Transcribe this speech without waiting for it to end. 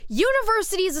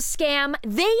University is a scam.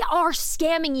 They are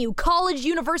scamming you. College,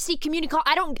 university, community college.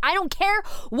 I don't care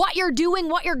what you're doing,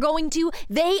 what you're going to.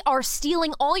 They are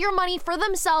stealing all your money for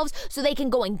themselves so they can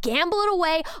go and gamble it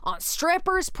away on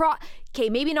strippers, Okay,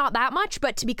 maybe not that much,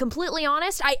 but to be completely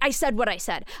honest, I said what I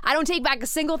said. I don't take back a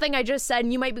single thing I just said,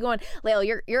 and you might be going, Lael,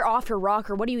 you're off your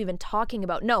rocker. What are you even talking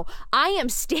about? No, I am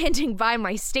standing by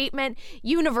my statement.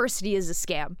 University is a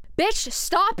scam. Bitch,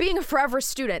 stop being a forever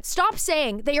student. Stop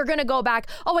saying that you're gonna go back.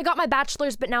 Oh, I got my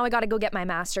bachelor's, but now I gotta go get my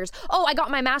master's. Oh, I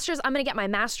got my master's, I'm gonna get my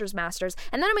master's,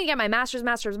 and then I'm gonna get my master's.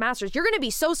 You're gonna be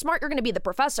so smart, you're gonna be the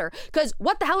professor. Because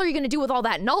what the hell are you gonna do with all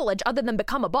that knowledge other than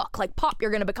become a book? Like Pop,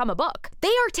 you're gonna become a book. They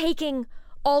are taking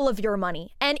all of your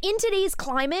money. And in today's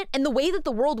climate and the way that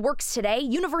the world works today,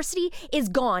 university is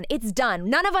gone. It's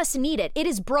done. None of us need it. It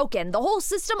is broken. The whole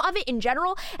system of it in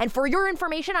general. And for your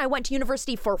information, I went to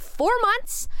university for 4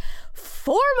 months.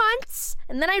 4 months.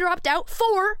 And then I dropped out.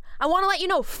 4. I want to let you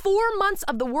know, 4 months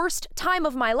of the worst time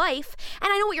of my life.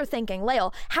 And I know what you're thinking,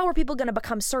 Lael, how are people going to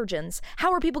become surgeons?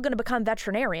 How are people going to become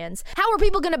veterinarians? How are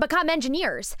people going to become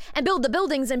engineers and build the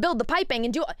buildings and build the piping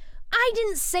and do... I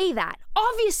didn't say that.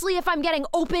 Obviously, if I'm getting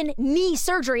open knee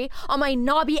surgery on my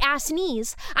knobby ass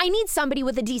knees, I need somebody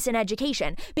with a decent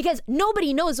education because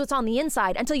nobody knows what's on the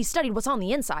inside until you studied what's on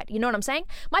the inside. You know what I'm saying?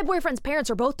 My boyfriend's parents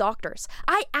are both doctors.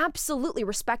 I absolutely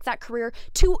respect that career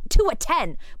to a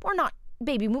 10. We're not,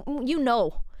 baby, you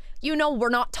know we're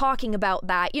not talking about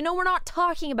that. We're not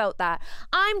talking about that.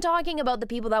 I'm talking about the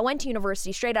people that went to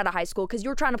university straight out of high school because you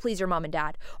were trying to please your mom and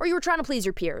dad, or you were trying to please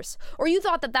your peers, or you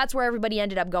thought that that's where everybody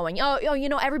ended up going. Oh,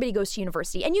 everybody goes to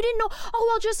university, and you didn't know.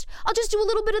 Oh, I'll just do a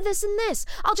little bit of this and this.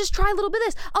 I'll just try a little bit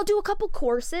of this. I'll do a couple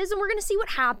courses, and we're gonna see what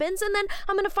happens, and then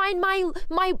I'm gonna find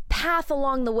my path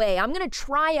along the way. I'm gonna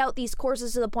try out these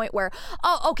courses to the point where,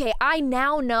 oh, okay, I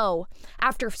now know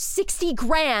after 60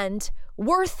 grand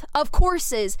worth of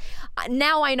courses,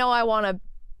 now I know I want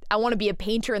to be a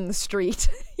painter in the street.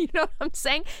 You know what I'm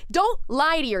saying? Don't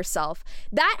lie to yourself.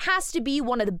 That has to be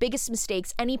one of the biggest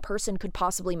mistakes any person could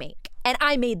possibly make. And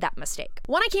I made that mistake.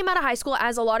 When I came out of high school,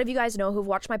 as a lot of you guys know who've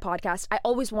watched my podcast, I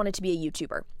always wanted to be a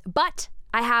YouTuber. But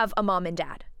I have a mom and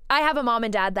dad. I have a mom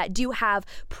and dad that do have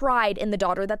pride in the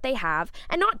daughter that they have,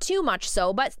 and not too much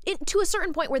so, but to a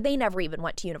certain point where they never even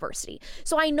went to university.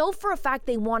 So I know for a fact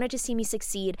they wanted to see me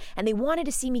succeed, and they wanted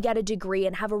to see me get a degree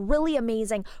and have a really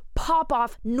amazing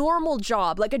pop-off normal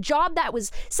job, like a job that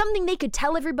was something they could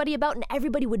tell everybody about and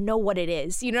everybody would know what it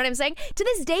is. You know what I'm saying? To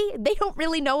this day, they don't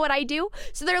really know what I do.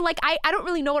 So they're like, I don't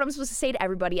really know what I'm supposed to say to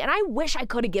everybody. And I wish I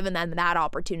could have given them that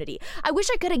opportunity. I wish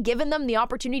I could have given them the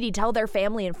opportunity to tell their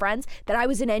family and friends that I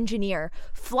was an engineer.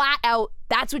 Flat out,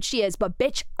 that's what she is. But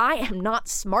bitch, I am not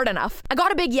smart enough. I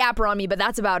got a big yapper on me, but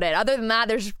that's about it. Other than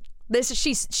that,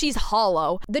 she's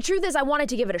hollow. The truth is I wanted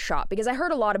to give it a shot because I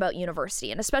heard a lot about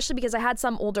university, and especially because I had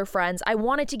some older friends, I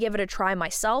wanted to give it a try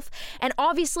myself. And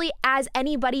obviously, as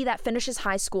anybody that finishes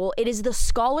high school, it is the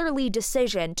scholarly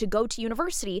decision to go to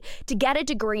university to get a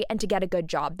degree and to get a good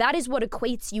job. That is what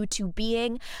equates you to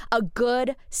being a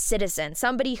good citizen,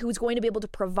 somebody who's going to be able to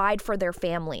provide for their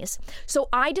families. So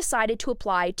I decided to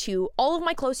apply to all of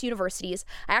my close universities.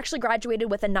 I actually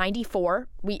graduated with a 94.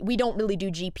 We don't really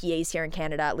do GPAs here in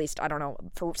Canada, at least I don't know,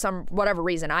 for whatever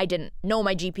reason. I didn't know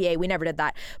my GPA. We never did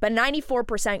that. But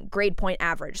 94% grade point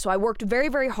average. So I worked very,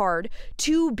 very hard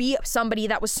to be somebody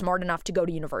that was smart enough to go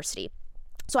to university.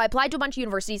 So I applied to a bunch of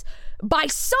universities. By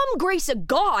some grace of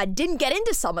God, didn't get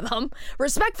into some of them.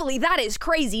 Respectfully, that is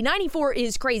crazy. 94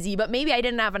 is crazy, but maybe I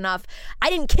didn't have enough. I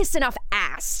didn't kiss enough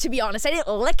ass, to be honest. I didn't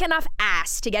lick enough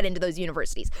ass to get into those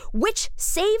universities, which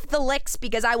saved the licks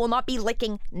because I will not be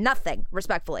licking nothing,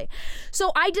 respectfully.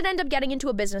 So I did end up getting into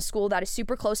a business school that is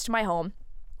super close to my home.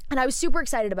 And I was super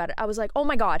excited about it. I was like, oh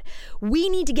my God, we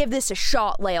need to give this a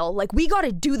shot, Lael. Like, we got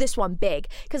to do this one big.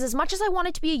 Because as much as I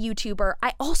wanted to be a YouTuber,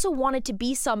 I also wanted to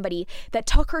be somebody that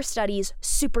took her studies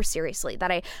super seriously.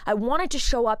 That I wanted to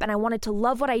show up and I wanted to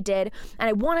love what I did. And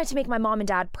I wanted to make my mom and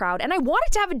dad proud. And I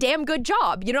wanted to have a damn good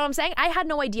job. You know what I'm saying? I had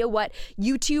no idea what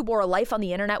YouTube or a life on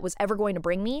the internet was ever going to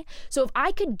bring me. So if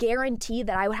I could guarantee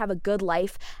that I would have a good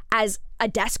life as a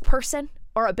desk person,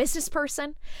 or a business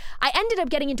person, I ended up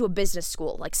getting into a business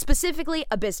school, like specifically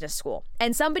a business school.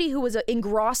 And somebody who was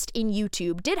engrossed in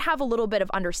YouTube did have a little bit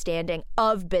of understanding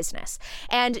of business.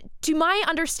 And to my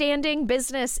understanding,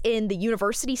 business in the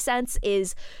university sense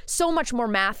is so much more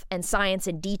math and science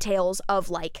and details of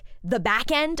like the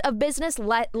back end of business,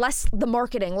 less the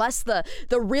marketing, less the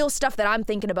real stuff that I'm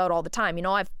thinking about all the time. You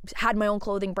know, I've had my own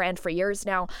clothing brand for years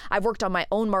now. I've worked on my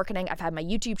own marketing. I've had my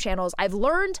YouTube channels. I've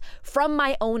learned from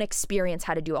my own experience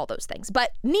how to do all those things.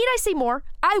 But need I say more?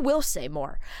 I will say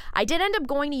more. I did end up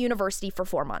going to university for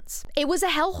 4 months. It was a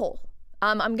hellhole.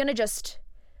 I'm going to just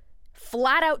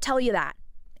flat out tell you that.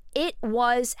 It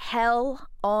was hell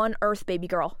on earth, baby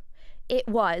girl. It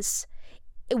was.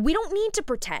 We don't need to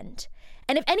pretend.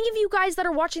 And if any of you guys that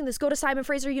are watching this go to Simon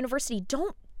Fraser University,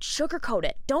 don't sugarcoat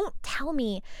it. Don't tell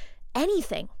me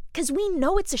anything, because we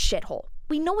know it's a shithole.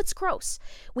 We know it's gross.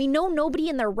 We know nobody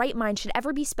in their right mind should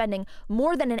ever be spending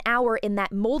more than an hour in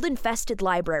that mold-infested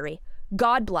library.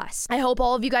 God bless. I hope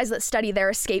all of you guys that study there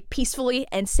escape peacefully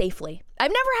and safely. I've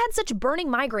never had such burning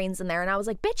migraines in there, and I was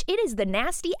like, bitch, it is the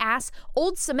nasty ass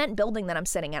old cement building that I'm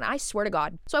sitting in. I swear to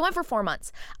God. So I went for 4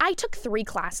 months. I took 3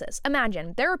 classes.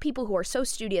 Imagine, there are people who are so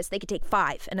studious they could take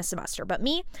 5 in a semester, but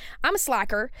me, I'm a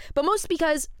slacker, but mostly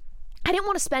because I didn't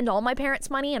want to spend all my parents'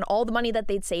 money and all the money that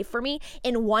they'd save for me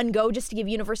in one go just to give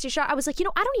university a shot. I was like, I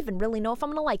don't even really know if I'm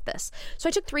going to like this. So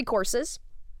I took 3 courses.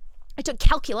 I took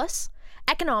calculus,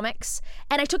 economics,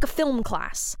 and I took a film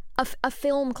class. A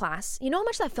film class. You know how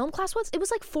much that film class was? It was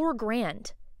like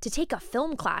 $4,000 to take a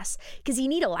film class because you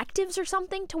need electives or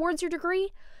something towards your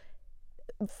degree.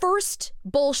 First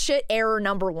bullshit error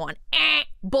number 1.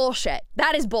 Bullshit.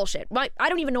 That is bullshit. I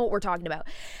don't even know what we're talking about.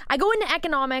 I go into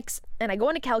economics and I go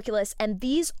into calculus, and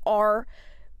these are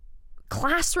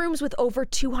classrooms with over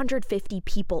 250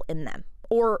 people in them.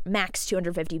 Or max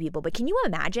 250 people. But can you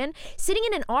imagine sitting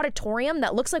in an auditorium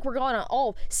that looks like we're going to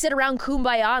all sit around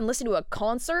kumbaya and listen to a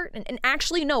concert? And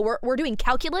actually, no, we're doing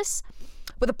calculus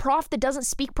with a prof that doesn't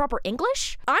speak proper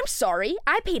English? I'm sorry,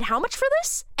 I paid how much for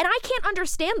this? And I can't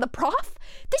understand the prof?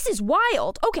 This is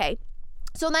wild. Okay.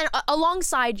 So then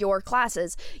alongside your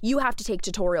classes, you have to take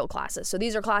tutorial classes. So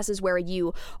these are classes where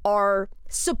you are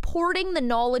supporting the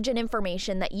knowledge and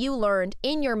information that you learned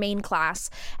in your main class,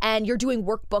 and you're doing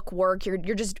workbook work. You're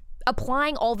just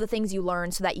applying all the things you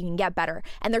learned so that you can get better.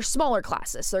 And they're smaller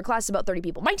classes. So they're classes about 30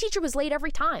 people. My teacher was late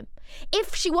every time.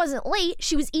 If she wasn't late,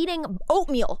 she was eating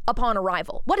oatmeal upon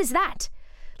arrival. What is that?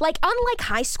 Like, unlike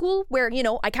high school where,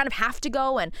 I kind of have to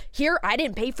go, and here I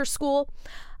didn't pay for school.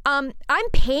 I'm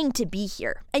paying to be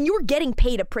here, and you're getting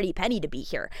paid a pretty penny to be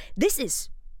here. This is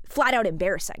flat out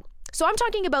embarrassing. So I'm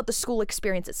talking about the school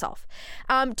experience itself.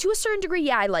 To a certain degree,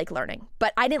 yeah, I like learning,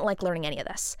 but I didn't like learning any of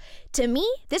this. To me,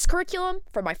 this curriculum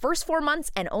for my first 4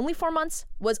 months and only 4 months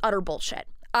was utter bullshit.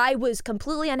 I was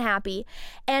completely unhappy.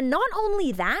 And not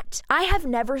only that, I have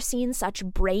never seen such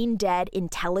brain dead,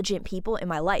 intelligent people in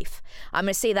my life. I'm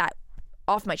going to say that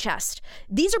off my chest.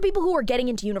 These are people who are getting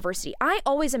into university. I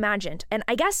always imagined, and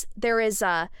I guess there is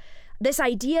this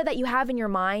idea that you have in your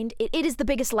mind, it is the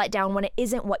biggest letdown when it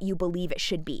isn't what you believe it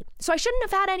should be. So I shouldn't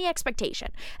have had any expectation.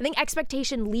 I think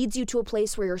expectation leads you to a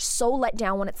place where you're so let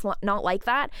down when it's not like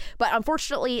that. But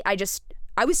unfortunately, I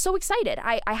was so excited.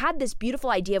 I had this beautiful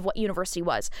idea of what university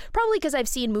was. Probably because I've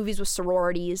seen movies with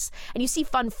sororities, and you see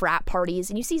fun frat parties,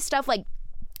 and you see stuff like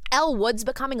Elle Woods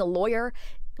becoming a lawyer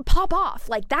pop off.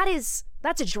 Like, that's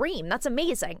a dream. That's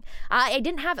amazing. I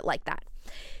didn't have it like that.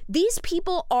 These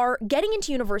people are getting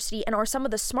into university and are some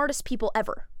of the smartest people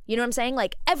ever. You know what I'm saying?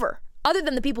 Like, ever. Other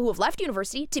than the people who have left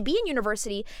university, to be in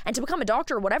university and to become a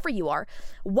doctor or whatever you are.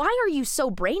 Why are you so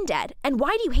brain dead? And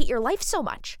why do you hate your life so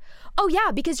much? Oh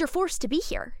yeah, because you're forced to be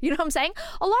here. You know what I'm saying?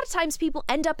 A lot of times people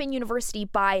end up in university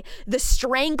by the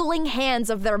strangling hands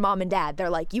of their mom and dad. They're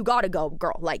like, you gotta go,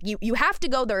 girl. Like, you have to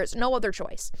go. There is no other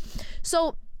choice.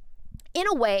 So, in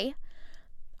a way,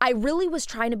 I really was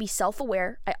trying to be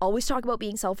self-aware. I always talk about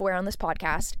being self-aware on this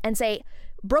podcast and say,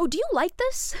 bro, do you like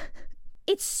this?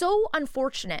 It's so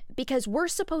unfortunate because we're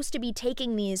supposed to be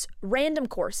taking these random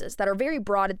courses that are very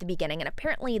broad at the beginning, and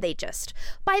apparently they just,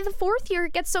 by the 4th year,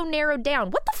 it gets so narrowed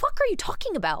down. What the fuck are you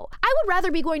talking about? I would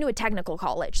rather be going to a technical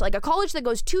college, like a college that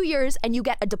goes 2 years and you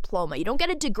get a diploma. You don't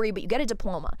get a degree, but you get a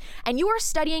diploma. And you are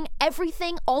studying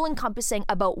everything all-encompassing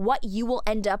about what you will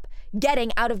end up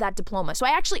getting out of that diploma. So I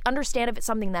actually understand if it's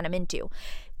something that I'm into.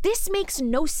 This makes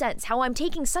no sense how I'm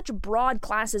taking such broad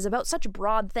classes about such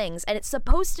broad things, and it's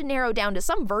supposed to narrow down to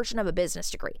some version of a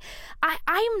business degree. I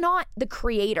am not the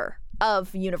creator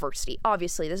of university,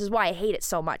 obviously. This is why I hate it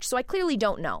so much. So I clearly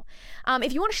don't know.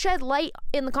 If you want to shed light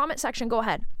in the comment section, go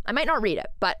ahead. I might not read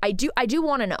it, but I do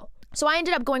want to know. So I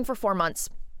ended up going for 4 months,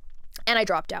 and I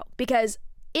dropped out because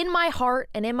in my heart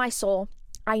and in my soul,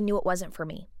 I knew it wasn't for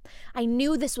me. I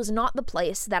knew this was not the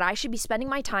place that I should be spending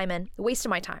my time in, a waste of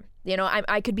my time.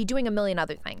 I could be doing a million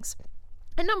other things.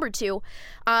 And number 2,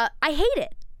 I hate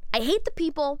it. I hate the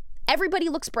people, Everybody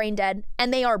looks brain dead,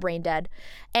 and they are brain dead,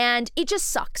 and it just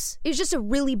sucks. It's just a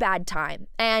really bad time.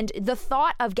 And the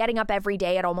thought of getting up every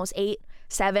day at almost 8,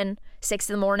 7, 6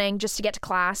 in the morning just to get to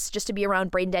class, just to be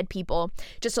around brain dead people,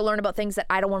 just to learn about things that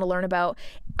I don't want to learn about,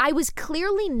 I was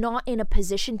clearly not in a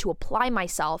position to apply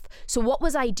myself. So what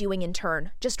was I doing in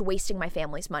turn? Just wasting my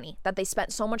family's money that they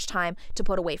spent so much time to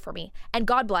put away for me. And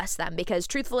God bless them, because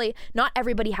truthfully, not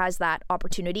everybody has that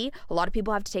opportunity. A lot of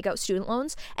people have to take out student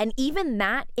loans. And even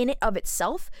that in it of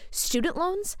itself, student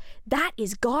loans, that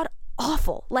is God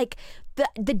awful. Like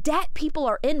the debt people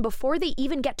are in before they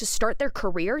even get to start their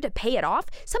career to pay it off.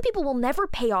 Some people will never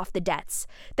pay off the debts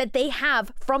that they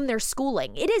have from their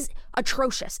schooling. It is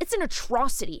atrocious. It's an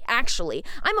atrocity, actually.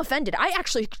 I'm offended. I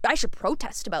should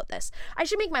protest about this. I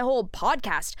should make my whole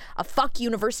podcast a fuck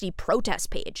university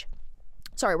protest page.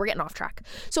 Sorry, we're getting off track.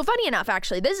 So funny enough,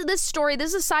 actually, this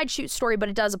is a side shoot story, but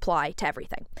it does apply to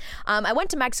everything. I went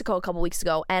to Mexico a couple weeks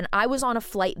ago, and I was on a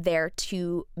flight there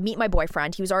to meet my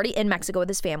boyfriend. He was already in Mexico with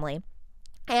his family,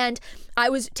 and I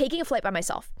was taking a flight by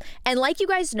myself. And like you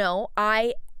guys know,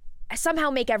 I somehow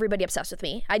make everybody obsessed with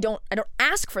me. I don't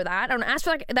ask for that. I don't ask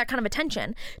for that kind of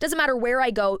attention. It doesn't matter where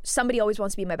I go. Somebody always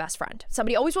wants to be my best friend.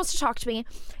 Somebody always wants to talk to me,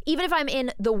 even if I'm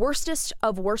in the worstest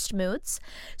of worst moods.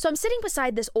 So I'm sitting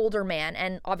beside this older man,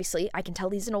 and obviously I can tell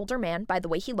he's an older man by the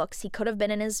way he looks. He could have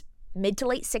been in his mid to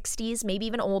late 60s, maybe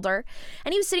even older.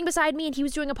 And he was sitting beside me, and he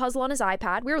was doing a puzzle on his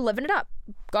iPad. We were living it up.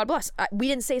 God bless. We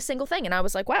didn't say a single thing. And I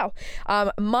was like, wow,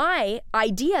 my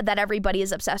idea that everybody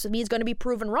is obsessed with me is going to be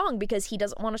proven wrong because he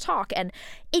doesn't want to talk. And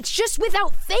it's just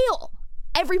without fail.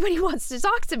 Everybody wants to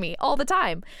talk to me all the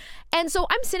time. And so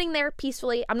I'm sitting there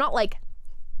peacefully. I'm not like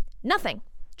nothing,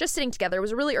 just sitting together. It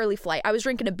was a really early flight. I was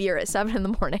drinking a beer at 7 in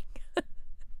the morning.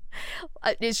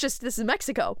 It's just, this is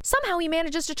Mexico. Somehow he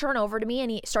manages to turn over to me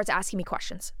and he starts asking me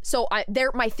questions. So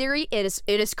my theory it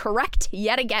is correct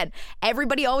yet again.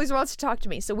 Everybody always wants to talk to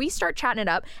me. So we start chatting it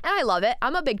up, and I love it.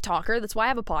 I'm a big talker. That's why I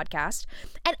have a podcast.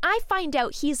 And I find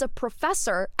out he's a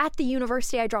professor at the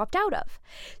university I dropped out of.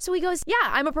 So he goes, yeah,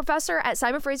 I'm a professor at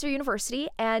Simon Fraser University,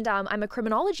 and I'm a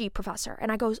criminology professor.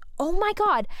 And I goes, oh my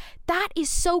God, that is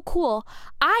so cool.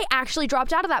 I actually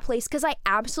dropped out of that place because I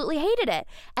absolutely hated it.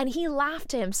 And he laughed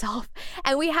to himself.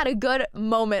 And we had a good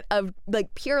moment of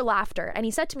like pure laughter. And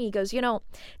he said to me, he goes, you know,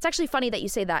 it's actually funny that you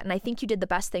say that. And I think you did the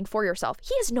best thing for yourself.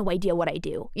 He has no idea what I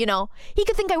do. You know, he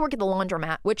could think I work at the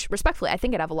laundromat, which respectfully, I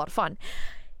think I'd have a lot of fun.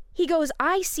 He goes,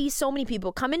 I see so many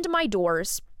people come into my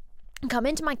doors, come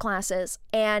into my classes,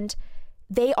 and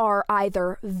they are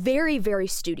either very, very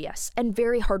studious and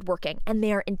very hardworking, and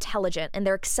they are intelligent, and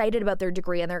they're excited about their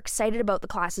degree, and they're excited about the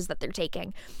classes that they're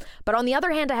taking. But on the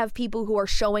other hand, I have people who are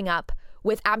showing up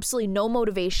with absolutely no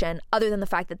motivation other than the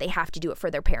fact that they have to do it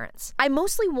for their parents. I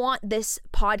mostly want this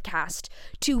podcast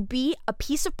to be a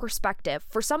piece of perspective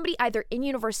for somebody either in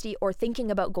university or thinking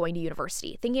about going to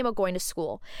university, thinking about going to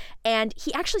school. And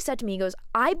he actually said to me, he goes,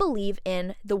 I believe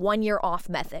in the 1 year off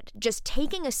method, just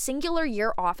taking a singular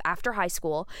year off after high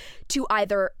school to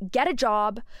either get a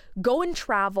job, go and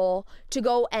travel, to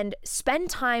go and spend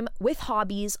time with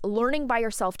hobbies, learning by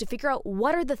yourself to figure out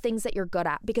what are the things that you're good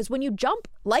at. Because when you jump,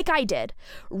 like I did,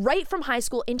 right from high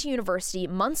school into university,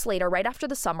 months later, right after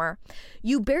the summer,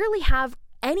 you barely have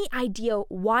any idea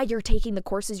why you're taking the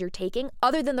courses you're taking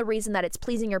other than the reason that it's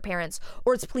pleasing your parents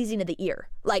or it's pleasing to the ear.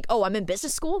 Like, oh, I'm in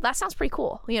business school? That sounds pretty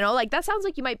cool. You know, like that sounds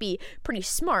like you might be pretty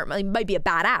smart, might be a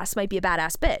badass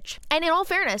bitch. And in all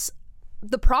fairness,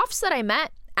 the profs that I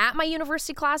met at my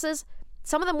university classes,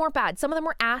 some of them weren't bad. Some of them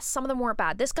were ass. Some of them weren't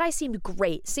bad. This guy seemed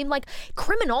great. Seemed like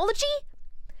criminology?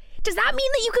 Does that mean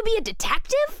that you could be a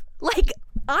detective? Like,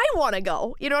 I want to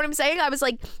go. You know what I'm saying? I was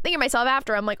like thinking to myself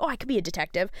after, I'm like, oh, I could be a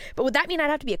detective. But would that mean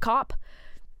I'd have to be a cop?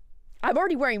 I'm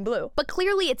already wearing blue. But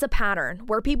clearly it's a pattern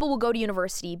where people will go to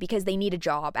university because they need a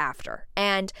job after.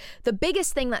 And the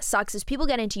biggest thing that sucks is people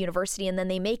get into university and then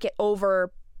they make it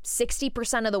over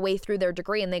 60% of the way through their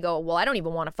degree and they go, well, I don't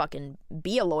even want to fucking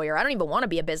be a lawyer. I don't even want to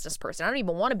be a business person. I don't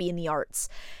even want to be in the arts.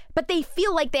 But they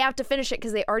feel like they have to finish it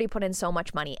because they already put in so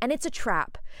much money. And it's a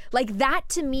trap. Like that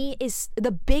to me is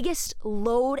the biggest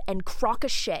load and crock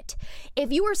of shit.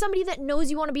 If you are somebody that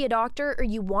knows you want to be a doctor or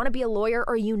you want to be a lawyer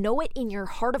or you know it in your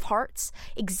heart of hearts,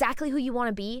 exactly who you want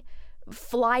to be,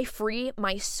 fly free,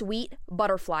 my sweet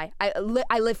butterfly. I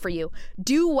live for you.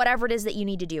 Do whatever it is that you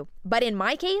need to do. But in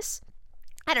my case,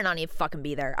 I did not need to fucking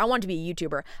be there. I wanted to be a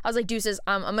YouTuber. I was like, deuces,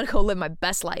 I'm going to go live my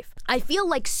best life. I feel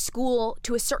like school,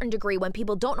 to a certain degree, when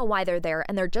people don't know why they're there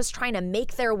and they're just trying to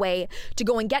make their way to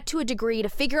go and get to a degree to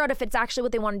figure out if it's actually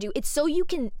what they want to do, it's so you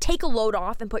can take a load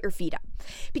off and put your feet up.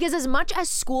 Because as much as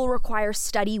school requires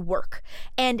study work,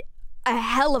 and a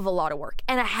hell of a lot of work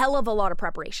and a hell of a lot of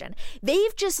preparation.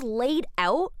 They've just laid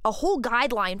out a whole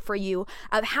guideline for you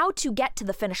of how to get to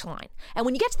the finish line. And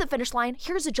when you get to the finish line,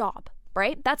 here's a job.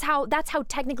 Right? That's how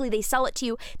technically they sell it to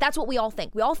you. That's what we all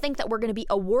think. We all think that we're going to be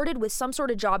awarded with some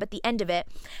sort of job at the end of it.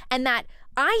 And that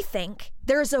I think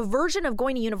there's a version of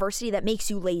going to university that makes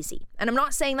you lazy. And I'm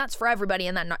not saying that's for everybody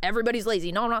and that not everybody's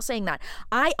lazy. No, I'm not saying that.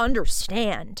 I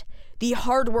understand the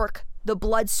hard work, the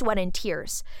blood, sweat, and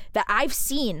tears that I've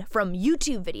seen from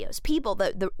YouTube videos, people,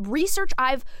 the research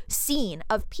I've seen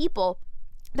of people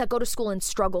that go to school and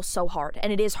struggle so hard.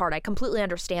 And it is hard. I completely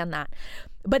understand that.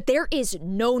 But there is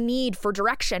no need for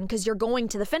direction because you're going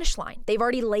to the finish line. They've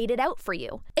already laid it out for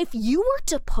you. If you were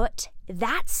to put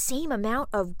that same amount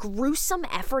of gruesome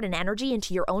effort and energy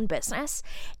into your own business,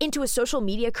 into a social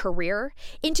media career,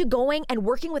 into going and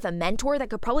working with a mentor that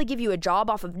could probably give you a job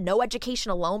off of no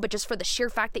education alone, but just for the sheer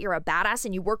fact that you're a badass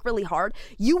and you work really hard,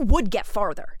 you would get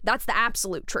farther. That's the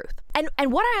absolute truth.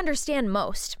 And what I understand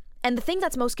most, and the thing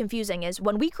that's most confusing, is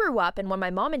when we grew up and when my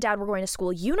mom and dad were going to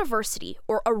school, university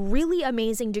or a really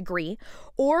amazing degree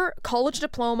or college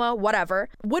diploma, whatever,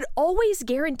 would always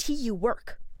guarantee you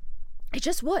work. It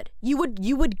just would. You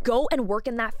would go and work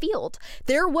in that field.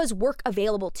 There was work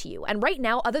available to you. And right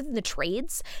now, other than the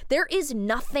trades, there is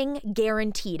nothing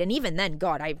guaranteed. And even then,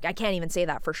 God, I can't even say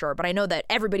that for sure, but I know that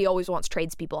everybody always wants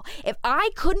tradespeople. If I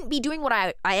couldn't be doing what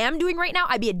I am doing right now,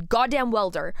 I'd be a goddamn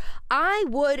welder. I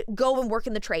would go and work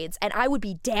in the trades and I would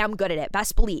be damn good at it.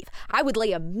 Best believe. I would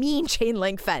lay a mean chain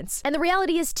link fence. And the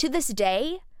reality is, to this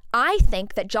day, I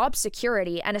think that job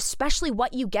security, and especially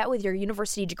what you get with your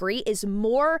university degree, is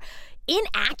more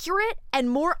inaccurate and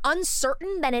more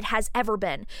uncertain than it has ever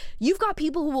been. You've got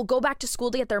people who will go back to school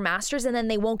to get their master's and then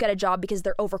they won't get a job because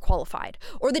they're overqualified.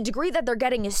 Or the degree that they're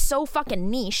getting is so fucking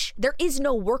niche, there is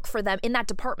no work for them in that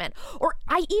department. Or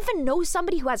I even know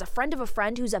somebody who has a friend of a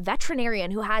friend who's a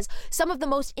veterinarian who has some of the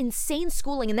most insane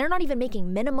schooling and they're not even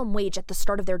making minimum wage at the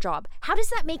start of their job. How does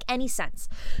that make any sense?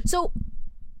 So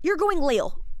you're going,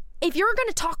 Lael, if you're going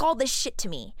to talk all this shit to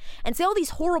me and say all these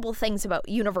horrible things about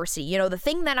university, you know, the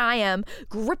thing that I am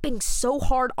gripping so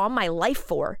hard on my life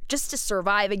for just to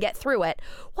survive and get through it,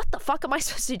 what the fuck am I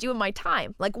supposed to do in my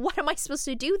time? Like, what am I supposed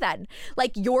to do then?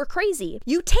 Like, you're crazy.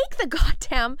 You take the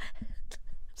goddamn...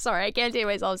 Sorry, I can't take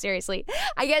myself seriously.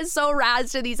 I get so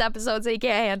razzed in these episodes that you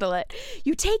can't handle it.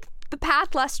 You take the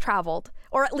path less traveled,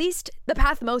 or at least the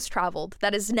path most traveled,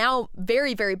 that is now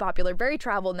very, very popular, very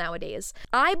traveled nowadays.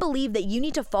 I believe that you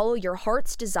need to follow your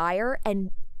heart's desire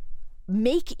and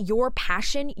make your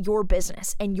passion your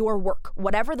business and your work,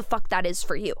 whatever the fuck that is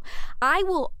for you. I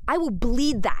will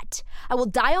bleed that. I will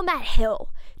die on that hill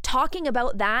talking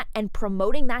about that and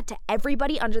promoting that to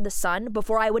everybody under the sun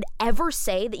before I would ever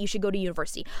say that you should go to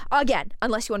university. Again,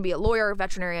 unless you want to be a lawyer,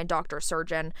 veterinarian, doctor,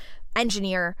 surgeon,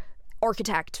 engineer,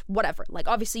 architect, whatever. Like,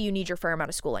 obviously you need your fair amount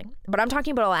of schooling, but I'm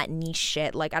talking about all that niche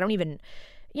shit. Like, I don't even,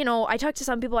 you know, I talk to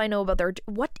some people I know about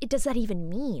what does that even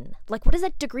mean? Like, what does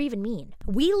that degree even mean?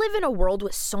 We live in a world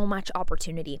with so much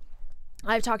opportunity.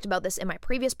 I've talked about this in my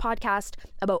previous podcast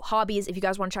about hobbies. If you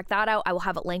guys want to check that out, I will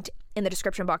have it linked in the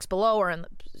description box below, or in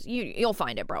you'll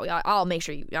find it, bro. I'll make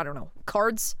sure I don't know,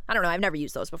 cards? I don't know. I've never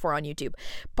used those before on YouTube.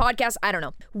 Podcasts? I don't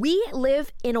know. We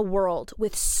live in a world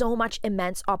with so much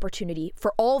immense opportunity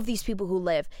for all of these people who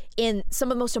live in some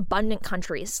of the most abundant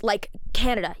countries like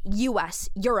Canada, US,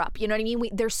 Europe. You know what I mean?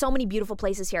 There's so many beautiful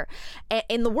places here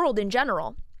in the world in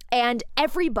general. And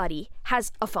everybody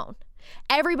has a phone.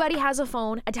 Everybody has a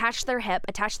phone attached to their hip,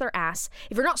 attached to their ass.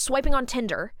 If you're not swiping on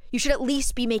Tinder, you should at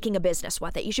least be making a business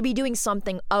with it. You should be doing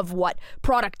something of what?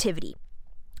 Productivity.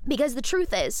 Because the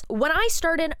truth is, when I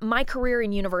started my career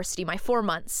in university, my 4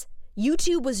 months,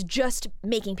 YouTube was just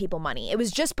making people money. It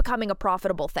was just becoming a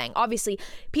profitable thing. Obviously,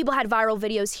 people had viral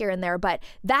videos here and there, but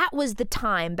that was the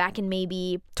time back in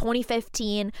maybe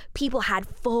 2015. People had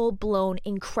full-blown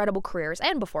incredible careers,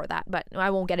 and before that, but I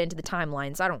won't get into the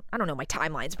timelines. I don't know my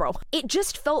timelines, bro. It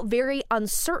just felt very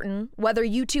uncertain whether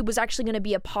YouTube was actually going to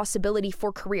be a possibility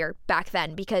for career back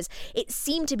then, because it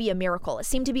seemed to be a miracle. It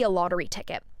seemed to be a lottery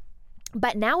ticket.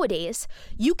 But nowadays,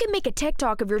 you can make a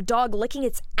TikTok of your dog licking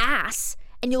its ass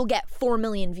and you'll get 4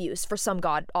 million views for some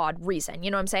odd reason. You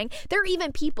know what I'm saying? There are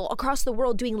even people across the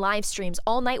world doing live streams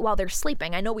all night while they're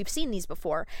sleeping. I know we've seen these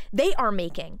before. They are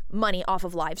making money off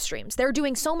of live streams. They're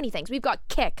doing so many things. We've got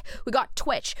Kick, we've got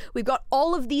Twitch, we've got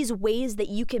all of these ways that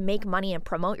you can make money and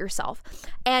promote yourself.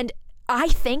 And I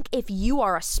think if you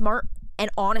are a smart and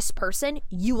honest person,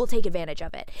 you will take advantage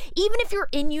of it. Even if you're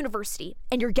in university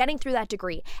and you're getting through that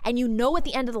degree and you know at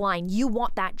the end of the line you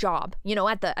want that job, you know,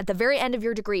 at the very end of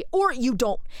your degree, or you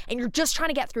don't, and you're just trying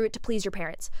to get through it to please your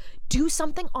parents, do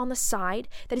something on the side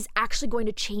that is actually going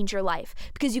to change your life.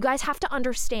 Because you guys have to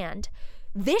understand,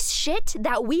 this shit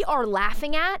that we are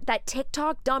laughing at, that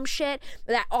TikTok dumb shit,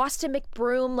 that Austin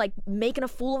McBroom like making a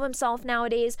fool of himself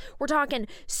nowadays, we're talking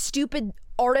stupid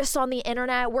artists on the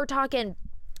internet, we're talking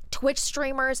Twitch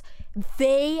streamers,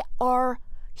 they are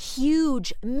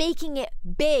huge, making it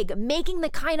big, making the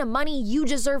kind of money you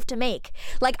deserve to make.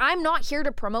 Like, I'm not here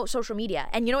to promote social media.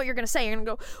 And you know what you're gonna say? You're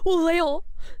gonna go, well, Lael,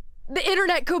 the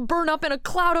internet could burn up in a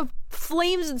cloud of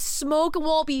flames and smoke and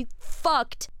we'll all be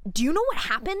fucked. Do you know what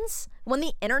happens when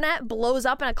the internet blows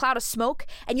up in a cloud of smoke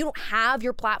and you don't have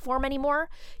your platform anymore?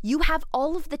 You have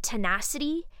all of the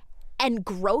tenacity and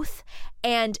growth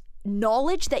and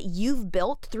knowledge that you've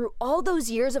built through all those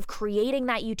years of creating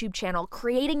that YouTube channel,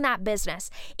 creating that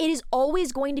business. It is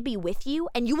always going to be with you,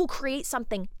 and you will create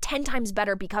something 10 times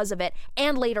better because of it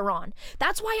and later on.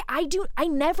 That's why I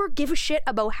never give a shit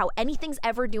about how anything's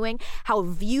ever doing, how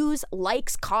views,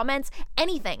 likes, comments,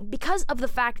 anything, because of the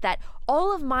fact that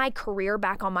all of my career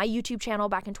back on my YouTube channel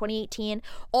back in 2018,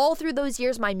 all through those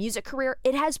years, my music career,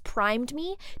 it has primed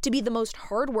me to be the most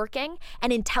hardworking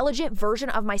and intelligent version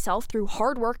of myself through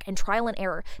hard work and trial and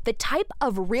error. The type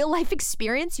of real life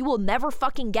experience you will never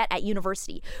fucking get at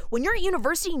university. When you're at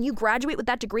university and you graduate with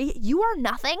that degree, you are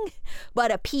nothing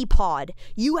but a pea pod.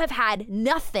 You have had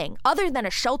nothing other than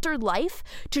a sheltered life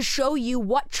to show you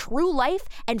what true life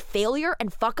and failure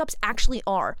and fuck ups actually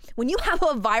are. When you have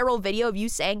a viral video of you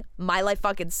saying, my life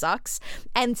fucking sucks,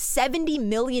 and 70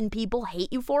 million people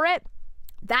hate you for it,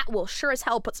 that will sure as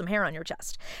hell put some hair on your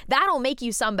chest. That'll make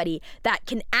you somebody that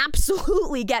can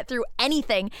absolutely get through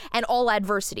anything and all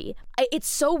adversity. It's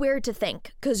so weird to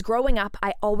think, because growing up,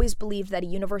 I always believed that a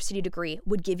university degree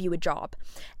would give you a job.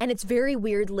 And it's very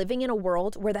weird living in a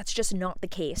world where that's just not the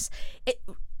case.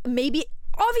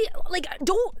 Like,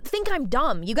 don't think I'm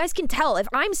dumb. You guys can tell if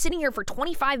I'm sitting here for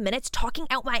 25 minutes talking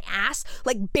out my ass,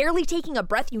 like barely taking a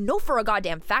breath, you know for a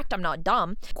goddamn fact I'm not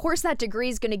dumb. Of course, that degree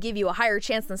is going to give you a higher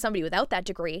chance than somebody without that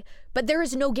degree, but there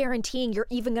is no guaranteeing you're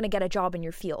even going to get a job in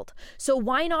your field. So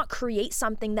why not create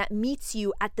something that meets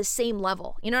you at the same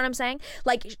level? You know what I'm saying?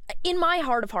 Like, in my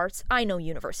heart of hearts, I know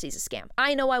university is a scam.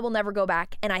 I know I will never go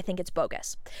back, and I think it's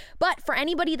bogus. But for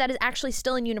anybody that is actually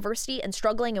still in university and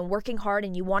struggling and working hard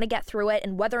and you want to get through it,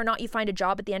 and whether or not you find a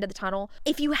job at the end of the tunnel,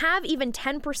 if you have even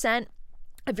 10%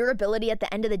 of your ability at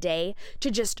the end of the day to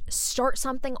just start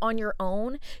something on your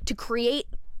own, to create,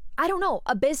 I don't know,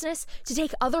 a business, to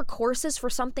take other courses for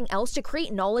something else, to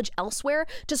create knowledge elsewhere,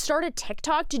 to start a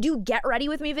TikTok, to do get ready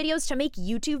with me videos, to make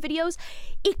YouTube videos,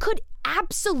 it could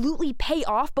absolutely pay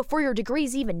off before your degree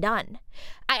is even done.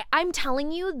 I'm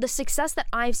telling you, the success that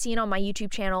I've seen on my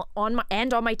YouTube channel, on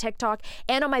my TikTok,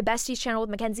 and on my bestie's channel with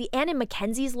Mackenzie, and in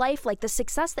Mackenzie's life, like the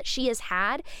success that she has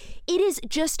had, it is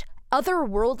just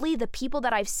otherworldly. The people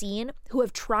that I've seen who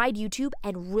have tried YouTube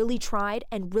and really tried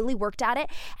and really worked at it,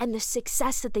 and the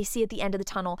success that they see at the end of the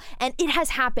tunnel. And it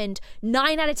has happened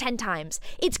 9 out of 10 times.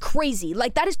 It's crazy.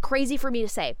 Like, that is crazy for me to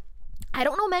say. I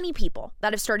don't know many people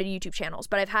that have started YouTube channels,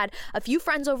 but I've had a few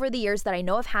friends over the years that I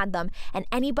know have had them, and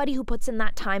anybody who puts in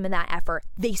that time and that effort,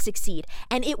 they succeed,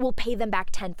 and it will pay them back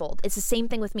tenfold. It's the same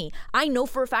thing with me. I know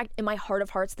for a fact in my heart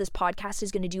of hearts, this podcast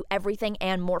is going to do everything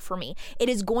and more for me. It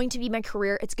is going to be my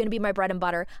career. It's going to be my bread and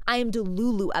butter. I am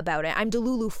delulu about it. I'm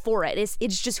delulu for it.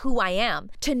 It's just who I am.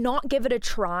 To not give it a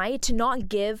try, to not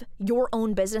give your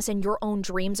own business and your own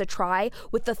dreams a try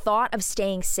with the thought of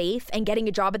staying safe and getting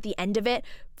a job at the end of it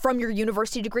from your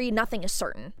university degree, nothing is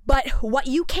certain. But what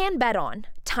you can bet on,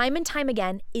 time and time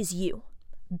again, is you.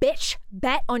 Bitch,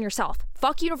 bet on yourself.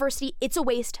 Fuck university, it's a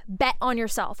waste. Bet on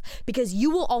yourself, because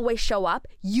you will always show up.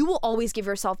 You will always give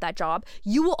yourself that job.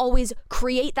 You will always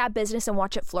create that business and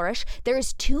watch it flourish. There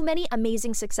is too many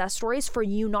amazing success stories for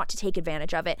you not to take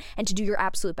advantage of it and to do your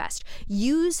absolute best.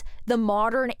 Use the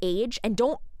modern age and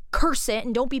don't curse it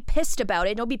and don't be pissed about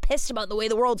it. Don't be pissed about the way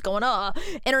the world's going.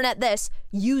 Internet this.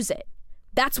 Use it.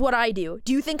 That's what I do.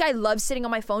 Do you think I love sitting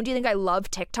on my phone? Do you think I love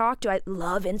TikTok? Do I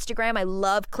love Instagram? I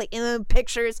love clicking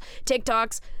pictures,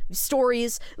 TikToks,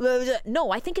 stories.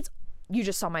 No, I think it's You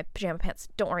just saw my pajama pants.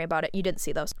 Don't worry about it. You didn't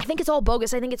see those. I think it's all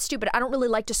bogus. I think it's stupid. I don't really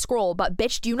like to scroll, but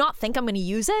bitch, do you not think I'm going to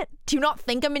use it? Do you not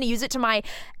think I'm going to use it to my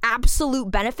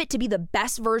absolute benefit, to be the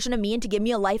best version of me and to give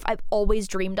me a life I've always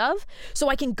dreamed of? So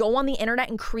I can go on the internet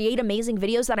and create amazing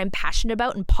videos that I'm passionate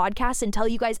about and podcasts and tell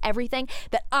you guys everything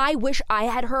that I wish I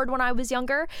had heard when I was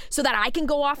younger, so that I can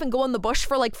go off and go in the bush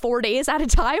for like 4 days at a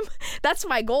time. That's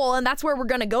my goal, and that's where we're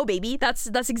going to go, baby. That's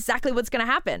exactly what's going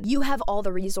to happen. You have all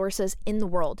the resources in the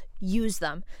world. Use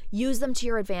them. Use them to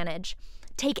your advantage.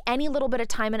 Take any little bit of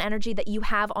time and energy that you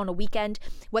have on a weekend,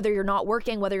 whether you're not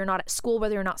working, whether you're not at school,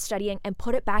 whether you're not studying, and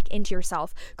put it back into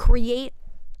yourself. Create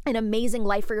an amazing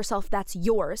life for yourself that's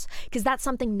yours, because that's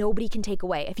something nobody can take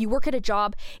away. If you work at a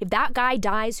job, if that guy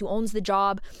dies who owns the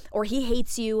job, or he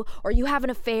hates you, or you have an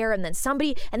affair, and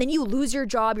then you lose your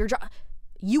job,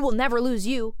 you will never lose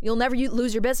you. You'll never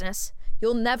lose your business.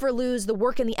 You'll never lose the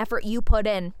work and the effort you put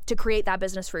in to create that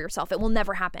business for yourself. It will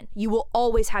never happen. You will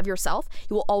always have yourself.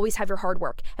 You will always have your hard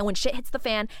work. And when shit hits the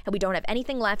fan and we don't have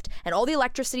anything left and all the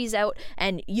electricity's out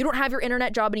and you don't have your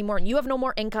internet job anymore and you have no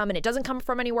more income and it doesn't come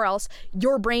from anywhere else,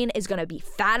 your brain is going to be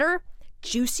fatter,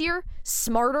 juicier,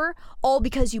 smarter, all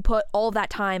because you put all that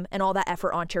time and all that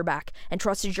effort onto your back and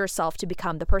trusted yourself to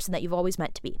become the person that you've always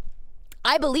meant to be.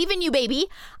 I believe in you, baby.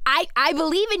 I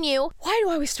believe in you. Why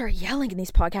do I always start yelling in these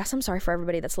podcasts? I'm sorry for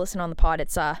everybody that's listening on the pod.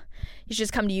 It's you should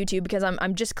just come to YouTube, because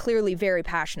I'm just clearly very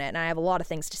passionate and I have a lot of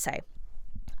things to say.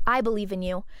 I believe in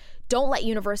you. Don't let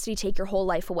university take your whole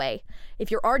life away.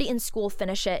 If you're already in school,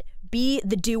 finish it. Be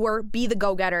the doer, be the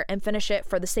go-getter, and finish it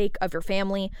for the sake of your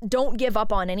family. Don't give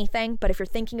up on anything, but if you're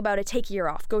thinking about it, take a year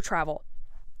off. Go travel.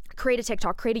 Create a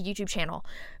TikTok, create a YouTube channel.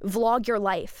 Vlog your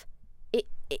life.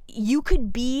 You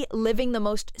could be living the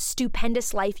most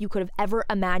stupendous life you could have ever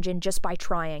imagined just by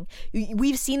trying.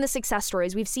 We've seen the success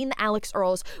stories. We've seen the Alex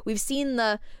Earls. We've seen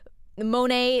the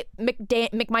Monet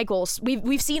McMichaels.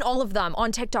 We've seen all of them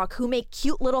on TikTok who make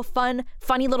cute little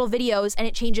funny little videos, and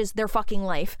it changes their fucking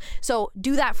life. So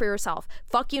do that for yourself.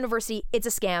 Fuck university. It's a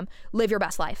scam. Live your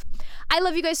best life. I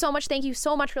love you guys so much. Thank you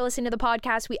so much for listening to the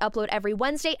podcast. We upload every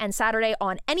Wednesday and Saturday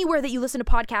on anywhere that you listen to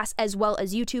podcasts, as well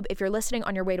as YouTube. If you're listening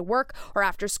on your way to work or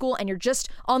after school and you're just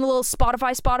on the little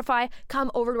Spotify, come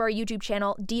over to our YouTube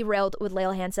channel, Derailed with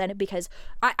Lael Hansen, because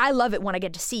I love it when I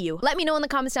get to see you. Let me know in the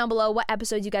comments down below what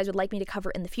episodes you guys would like me to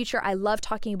cover in the future. I love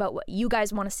talking about what you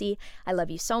guys want to see. I love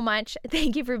you so much.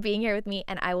 Thank you for being here with me,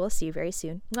 and I will see you very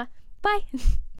soon. Mwah. Bye.